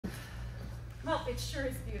Well, it sure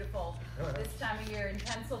is beautiful this time of year in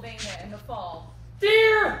Pennsylvania in the fall.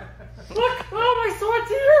 Deer! Look, I saw a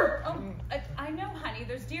deer! Oh, I know, honey.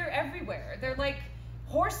 There's deer everywhere. They're like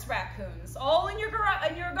horse raccoons, all in your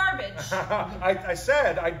garbage. I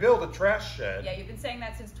said I'd build a trash shed. Yeah, you've been saying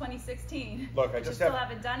that since 2016. Look, I still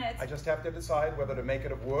haven't done it. I just have to decide whether to make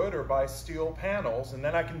it of wood or buy steel panels, and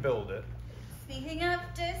then I can build it. Speaking of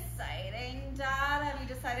deciding, Dad, have you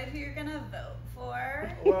decided who you're gonna vote for?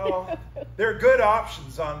 Well, there are good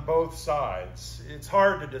options on both sides. It's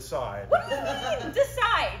hard to decide. What do you mean,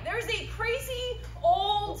 decide? There's a crazy,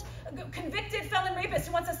 old, convicted felon rapist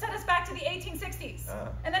who wants to set us back to the 1860s.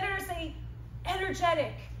 And then there's a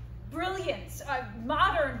energetic, brilliant,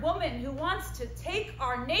 modern woman who wants to take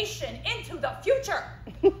our nation into the future.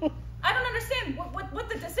 I don't understand what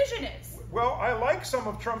the decision is. Well, I like some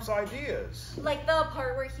of Trump's ideas. Like the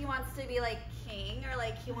part where he wants to be like king, or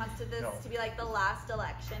like he wants to be like the last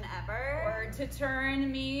election ever. Or to turn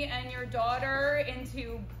me and your daughter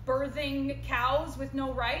into birthing cows with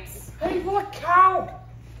no rights. Hey, look, cow!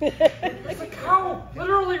 It's a cow!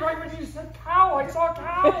 Literally, right when you said cow, I saw a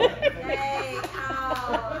cow! Hey,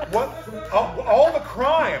 cow! What? All the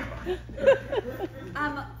crime!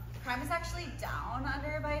 Crime is actually down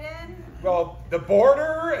under Biden. Well, the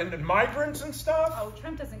border and migrants and stuff? Oh,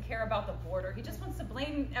 Trump doesn't care about the border. He just wants to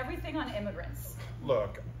blame everything on immigrants.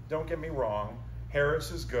 Look, don't get me wrong.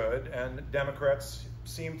 Harris is good, and Democrats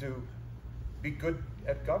seem to be good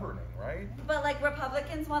at governing, right? But like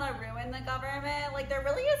Republicans want to ruin the government. Like there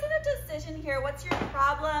really isn't a decision here. What's your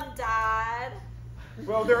problem, Dad?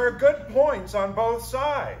 Well, there are good points on both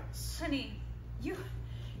sides. Honey,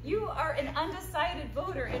 you are an undecided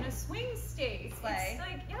voter in a swing state. It's like,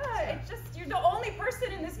 yeah, it's just, you're the only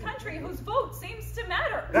person in this country whose vote seems to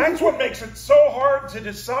matter. That's what makes it so hard to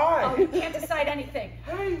decide. Oh, you can't decide anything.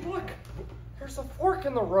 Hey, look, there's a fork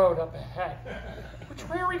in the road up ahead. Which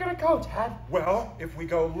way are we gonna go, Dad? Well, if we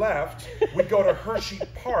go left, we go to Hershey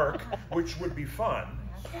Park, which would be fun.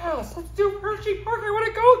 Yes, let's do Hershey Park. I want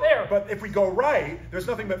to go there. But if we go right, there's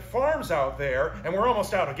nothing but farms out there, and we're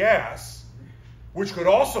almost out of gas. Which could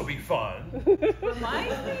also be fun. Remind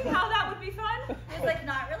me how that would be fun? There's like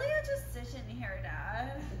not really a decision here,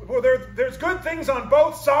 Dad. Well, there's good things on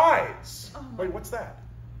both sides. Oh, wait, what's that?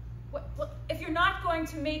 Well, if you're not going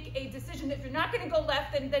to make a decision, if you're not going to go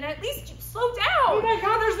left, then at least slow down. Oh my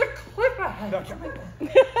God, there's a cliff ahead.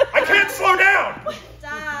 I can't slow down.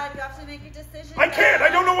 Dad, you have to make a decision. I can't. I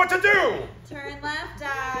don't know what to do. Turn left,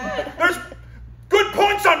 Dad. There's good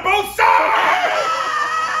points on both sides.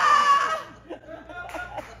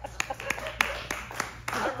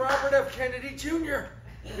 I'm Robert F. Kennedy Jr.,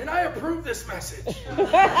 and I approve this message.